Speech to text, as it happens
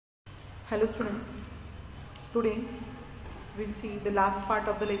Hello students, today we will see the last part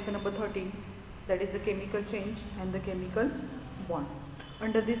of the lesson number 13, that is the chemical change and the chemical bond.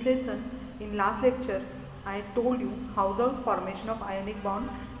 Under this lesson, in last lecture, I told you how the formation of ionic bond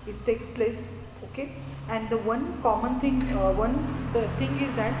takes place, okay, and the one common thing, the thing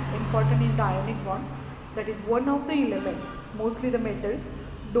is that important in the ionic bond, that is one of the element, mostly the metals,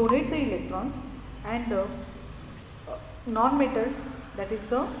 donate the electrons, and the non-metals, that is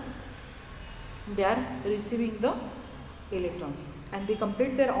they are receiving the electrons, and they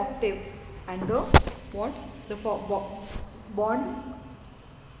complete their octave, and the bond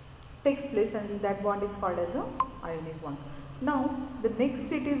takes place, and that bond is called as a ionic bond. Now the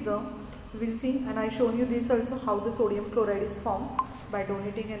next it is we will see, and I shown you this also, how the sodium chloride is formed by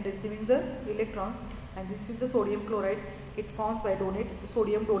donating and receiving the electrons, and this is the sodium chloride. It forms by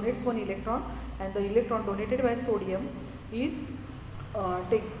sodium donates one electron, and the electron donated by sodium is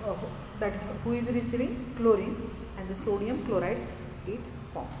that who is receiving chlorine, and the sodium chloride it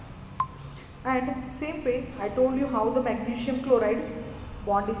forms. And same way I told you how the magnesium chloride's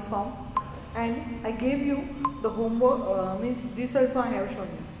bond is formed, and I gave you the homework, means this also I have shown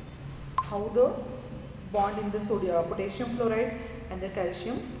you how the bond in the potassium chloride and the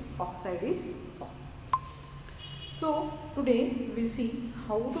calcium oxide is formed. So today we see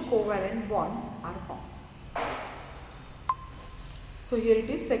how the covalent bonds are formed. So here it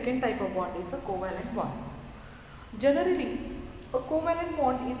is, second type of bond is a covalent bond. Generally, a covalent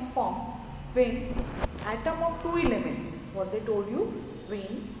bond is formed when atom of two elements, what they told you,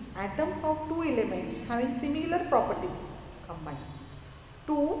 when atoms of two elements having similar properties combine.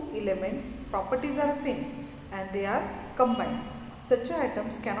 Two elements properties are same and they are combined. Such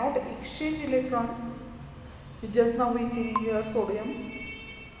atoms cannot exchange electron. Just now we see here sodium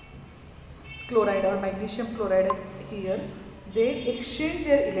chloride or magnesium chloride here. They exchange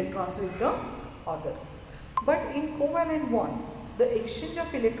their electrons with the other. But in covalent bond, the exchange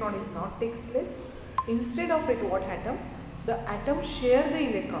of electron is not takes place. Instead of it, what happens? The atoms share the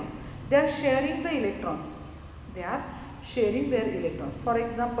electron. They are sharing the electrons. They are sharing their electrons. For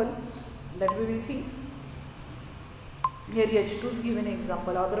example, that we will see. Here H2 is given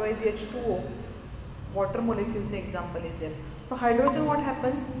example. Otherwise H2O, water molecules example is there. So hydrogen, what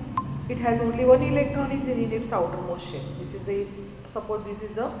happens? It has only one electron is in its outermost shell. This is suppose this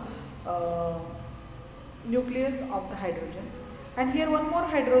is the nucleus of the hydrogen, and here one more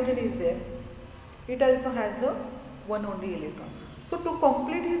hydrogen is there. It also has the one only electron. So to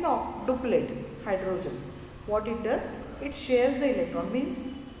complete his duplet hydrogen, what it does? It shares the electron,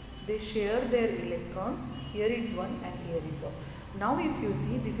 means they share their electrons. Here it is one and here it is one. Now if you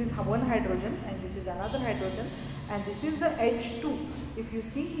see, this is one hydrogen and this is another hydrogen, and this is the H2. If you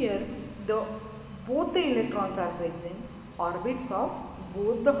see here, both the electrons are present, orbits of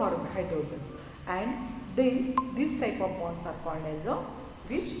both the hydrogens, and then this type of bonds are called as that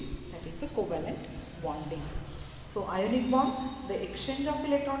is a covalent bonding. So ionic bond, the exchange of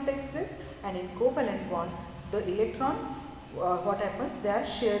electron takes place, and in covalent bond, the electron, what happens? They are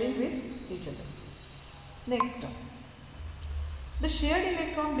sharing with each other. Next, the shared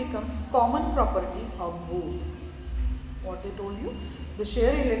electron becomes common property of both. What they told you, the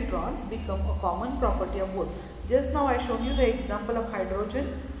shared electrons become a common property of both. Just now I showed you the example of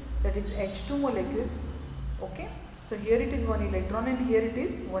hydrogen, that is H2 molecules. Okay, so here it is one electron and here it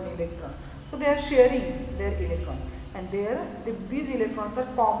is one electron. So they are sharing their electrons, and these electrons are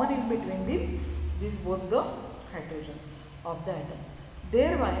common in between both the hydrogen of the atom.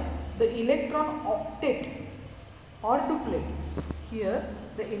 Thereby the electron octet or duplet, here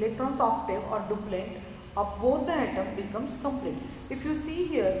the electrons octave or duplet of both the atom becomes complete. If you see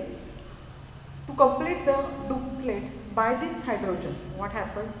here, to complete the duplet by this hydrogen, what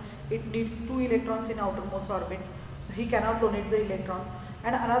happens? It needs two electrons in outermost orbit, so he cannot donate the electron.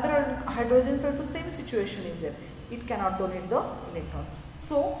 And another hydrogen also same situation is there. It cannot donate the electron.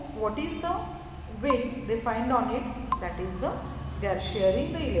 So what is the way they find on it? That is they are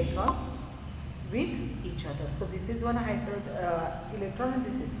sharing the electrons with each other. So this is one electron and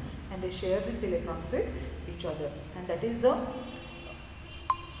this is, and they share this electrons with each other, and that is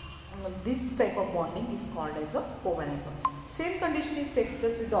this type of bonding is called as a covalent bond. Same condition takes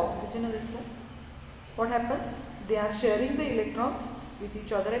place with the oxygen also. What happens? They are sharing the electrons with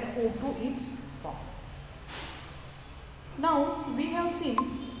each other, and O2 is formed. Now we have seen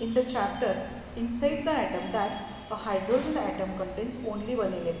in the chapter inside the atom that a hydrogen atom contains only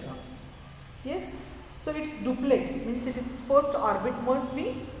one electron. Yes, so its duplet means its first orbit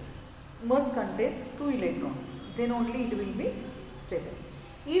must contains two electrons, then only it will be stable.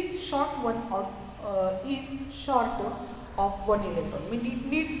 Each short of one electron. It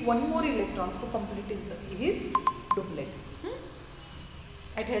needs one more electron to complete his duplet.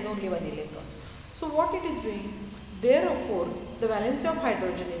 It has only one electron. So what it is doing? Therefore, the valency of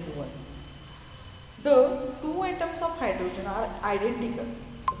hydrogen is 1. The two atoms of hydrogen are identical.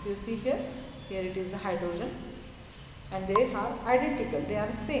 If you see here, here it is the hydrogen, and they are identical. They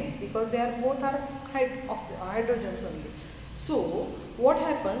are same because they are both are hydrogens only. So what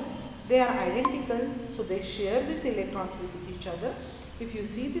happens? They are identical, so they share these electrons with each other. If you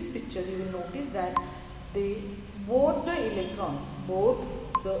see this picture, you will notice that both the electrons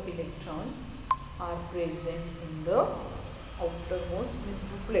are present in the outermost means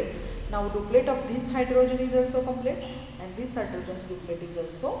duplet. Now duplet of this hydrogen is also complete, and this hydrogen's duplet is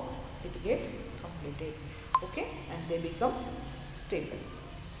also it get completed. Okay, and they becomes stable.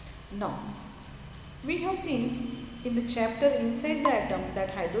 Now we have seen in the chapter inside the atom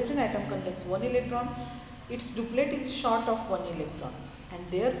that hydrogen atom contains one electron. Its duplet is short of one electron, and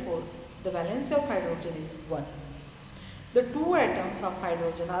therefore the valency of hydrogen is 1. The two atoms of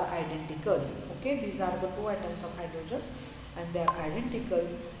hydrogen are identical. Okay, these are the two atoms of hydrogen, and they are identical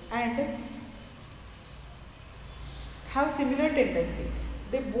and have similar tendency.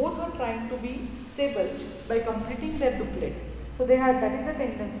 They both are trying to be stable by completing their duplet. So they have, that is a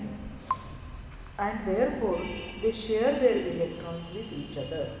tendency, and therefore they share their electrons with each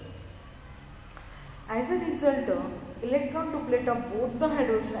other. As a result, the electron duplet of both the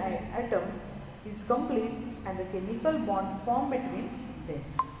hydrogen atoms is complete, and the chemical bond formed between them.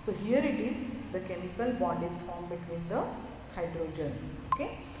 So here it is, the chemical bond is formed between the hydrogen.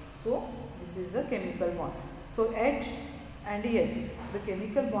 Okay, so this is the chemical bond. So H and H, the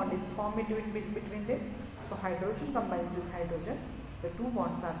chemical bond is formed between them. So hydrogen combines with hydrogen, the two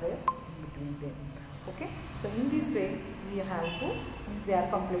bonds are there in between them. Okay, so in this way we have to, means they are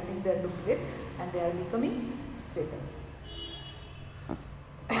completing their duplet and they are becoming stable.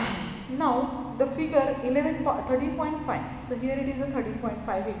 Now the figure 13.5, so here it is a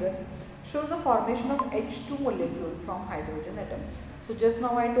 13.5 figure, shows the formation of H2 molecule from hydrogen atom. So just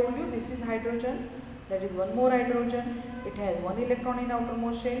now I told you this is hydrogen, that is one more hydrogen, it has one electron in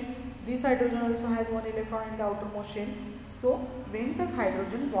outermost shell. This hydrogen also has one electron in the outermost shell. So when the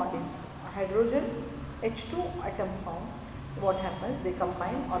hydrogen bond is hydrogen H2 atom forms, what happens? They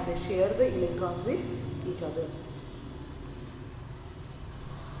combine or they share the electrons with each other.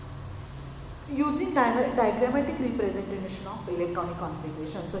 Using diagrammatic representation of electronic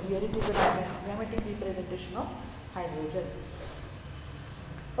configuration. So here it is a diagrammatic representation of hydrogen.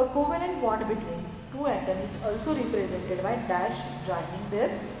 A covalent bond between two atoms is also represented by dash joining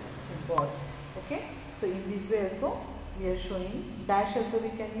their symbols. Okay, so in this way also we are showing dash also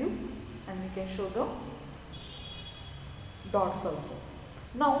we can use, and we can show the dots also.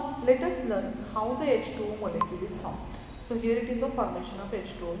 Now let us learn how the H2O molecule is formed. So here it is the formation of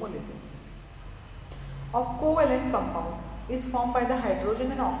H2O molecule. Of covalent compound is formed by the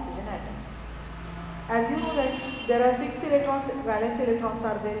hydrogen and oxygen atoms. As you know that there are 6 electrons, valence electrons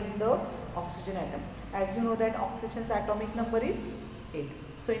are there in the oxygen atom. As you know that oxygen's atomic number is 8.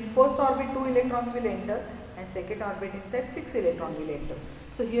 So in first orbit 2 electrons will enter, and second orbit inside 6 electrons will enter.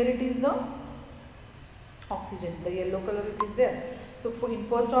 So here it is the oxygen, the yellow color it is there. So for in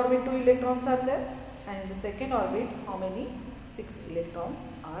first orbit 2 electrons are there, and in the second orbit how many? 6 electrons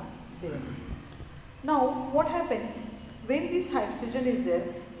are there. Now what happens when this oxygen is there?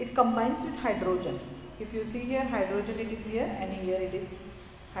 It combines with hydrogen. If you see here hydrogen, it is here, and here it is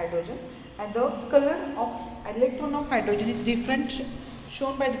hydrogen, and the color of electron of hydrogen is different,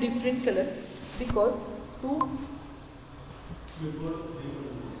 shown by the different color, because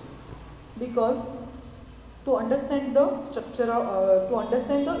to understand the structure of, to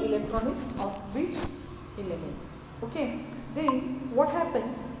understand the electron is of which element. Okay, then what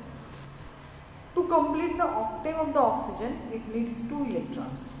happens? To complete the octave of the oxygen, it needs 2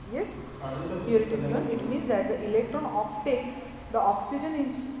 electrons. Yes, here it is given. It means that the electron octave, the oxygen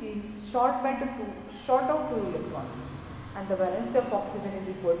is short of 2 electrons, and the valence of oxygen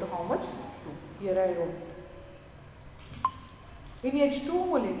is equal to how much? 2. Here I wrote. In H2O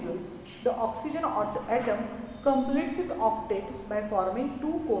molecule, the oxygen atom completes its octet by forming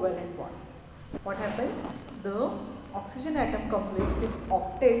 2 covalent bonds. What happens? The oxygen atom completes its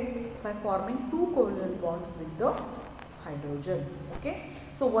octet by forming 2 covalent bonds with the hydrogen. Okay,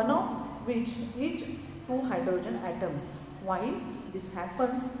 so one of which each 2 hydrogen atoms. While this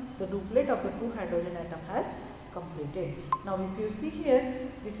happens, the duplet of the 2 hydrogen atom has completed. Now if you see here,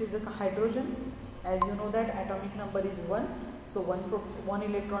 this is a hydrogen. As you know that atomic number is 1, so one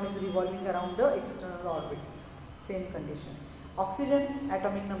electron is revolving around the external orbit. Same condition. Oxygen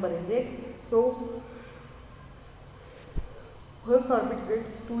atomic number is 8, so First orbit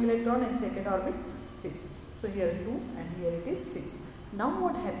gets 2 electron and second orbit 6. So here 2 and here it is 6. Now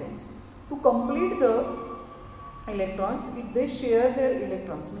what happens? To complete the electrons, if they share their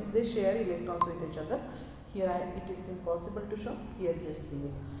electrons, means they share electrons with each other. Here it is impossible to show. Here just see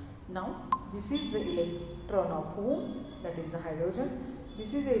it. Now this is the electron of whom? That is the hydrogen.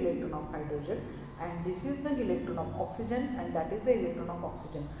 This is the electron of hydrogen, and this is the electron of oxygen, and that is the electron of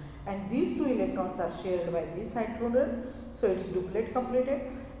oxygen. And these two electrons are shared by this hydrogen, so its duplet completed,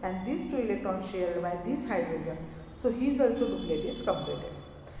 and these two electrons shared by this hydrogen, so his also duplet is completed.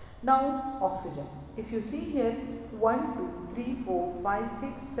 Now oxygen, if you see here 1, 2, 3, 4, 5,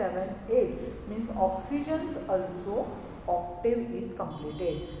 6, 7, 8 means oxygen's also octave is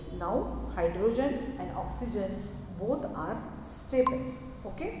completed. Now hydrogen and oxygen both are stable.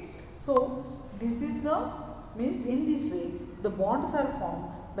 Okay, so this is the means in this way the bonds are formed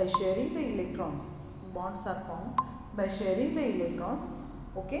by sharing the electrons. Bonds are formed by sharing the electrons.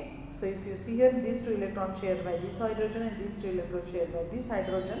 Okay, so if you see here, these two electrons shared by this hydrogen and these two electrons shared by this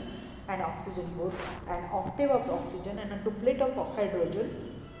hydrogen and oxygen both, an octave of oxygen and a duplet of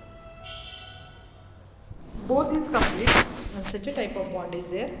hydrogen, both is complete, and such a type of bond is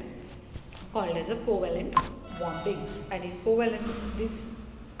there called as a covalent bonding. And in covalent, this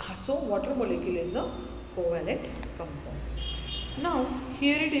so water molecule is a covalent compound. Now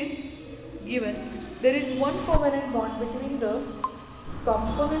here it is given, there is one covalent bond between the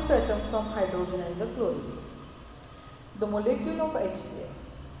component atoms of hydrogen and the chlorine. The molecule of HCl.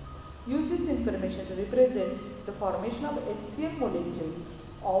 Use this information to represent the formation of HCl molecule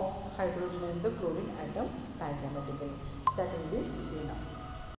of hydrogen and the chlorine atom diagrammatically. That will be seen now.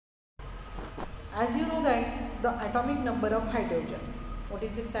 As you know that the atomic number of hydrogen, what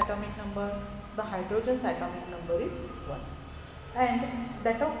is its atomic number? The hydrogen's atomic number is 1. And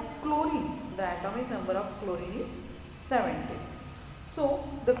that of chlorine, the atomic number of chlorine is 17. So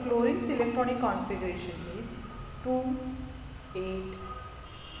the chlorine's electronic configuration is 2, 8,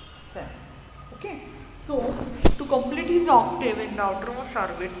 7. Okay. So to complete his octave in the outermost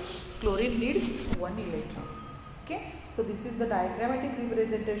orbit, chlorine needs 1 electron. Okay. So this is the diagrammatic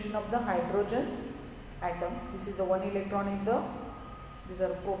representation of the hydrogen's atom. This is the 1 electron in the, these are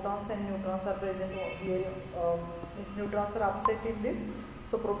protons and neutrons are present here. These neutrons are upset in this.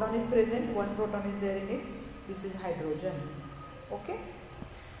 So proton is present, 1 proton is there in it. This is hydrogen. Okay.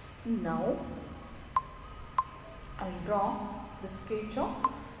 Now I will draw the sketch of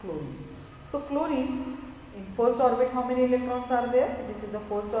chlorine. So chlorine in first orbit, how many electrons are there? This is the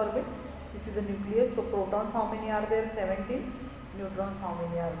first orbit. This is the nucleus. So protons how many are there? 17. Neutrons how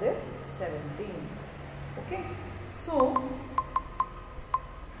many are there? 17. Okay. So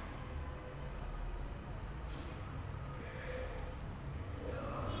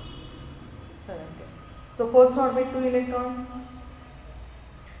first orbit 2 electrons.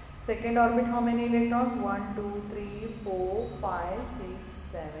 Second orbit how many electrons? 1, 2, 3, 4, 5, 6,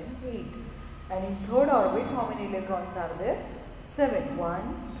 7, 8. And in third orbit how many electrons are there? 7.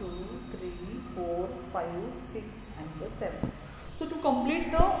 1, 2, 3, 4, 5, 6 and the 7. So to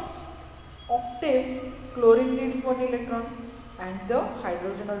complete the octave, chlorine needs 1 electron and the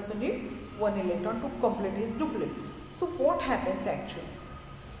hydrogen also needs 1 electron to complete his duplet. So what happens actually?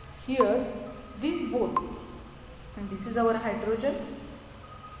 Here these both, and this is our hydrogen.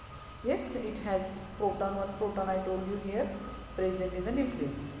 Yes, it has proton, 1 proton I told you here present in the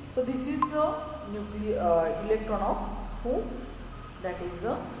nucleus. So this is the electron of who? That is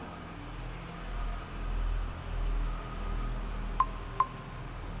the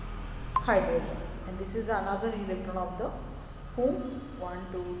hydrogen, and this is another electron of the whom? 1,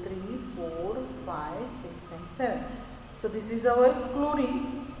 2, 3, 4, 5, 6 and 7. So this is our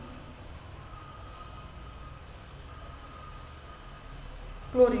chlorine.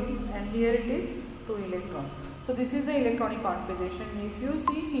 And here it is 2 electrons. So this is the electronic configuration. If you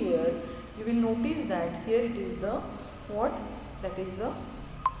see here, you will notice that here it is the what? That is the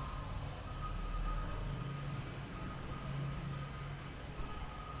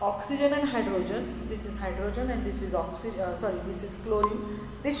oxygen and hydrogen. This is hydrogen and this is oxygen. This is chlorine.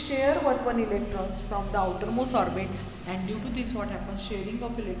 They share 1 electrons from the outermost orbit, and due to this, what happens? Sharing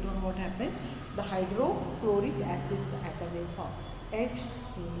of electron. What happens? The hydrochloric acid's atom is formed.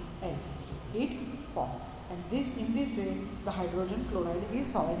 HCl. It forms, and this in this way the hydrogen chloride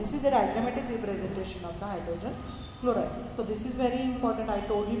is formed. This is the diagrammatic representation of the hydrogen chloride. So this is very important. I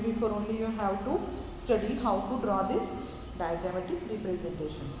told you before, only you have to study how to draw this diagrammatic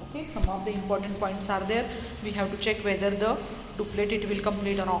representation. Okay, some of the important points are there. We have to check whether the duplet it will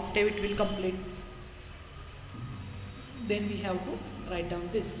complete or octave it will complete. Then we have to write down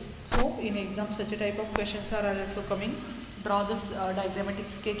this. So in exam such a type of questions are also coming. draw this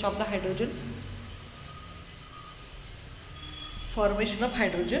diagrammatic sketch of the hydrogen formation of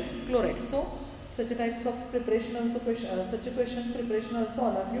hydrogen chloride. So such a types of preparation also such a questions preparation also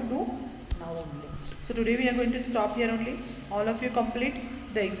all of you do now only. So today we are going to stop here only. All of you complete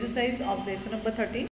the exercise of the lesson number 13.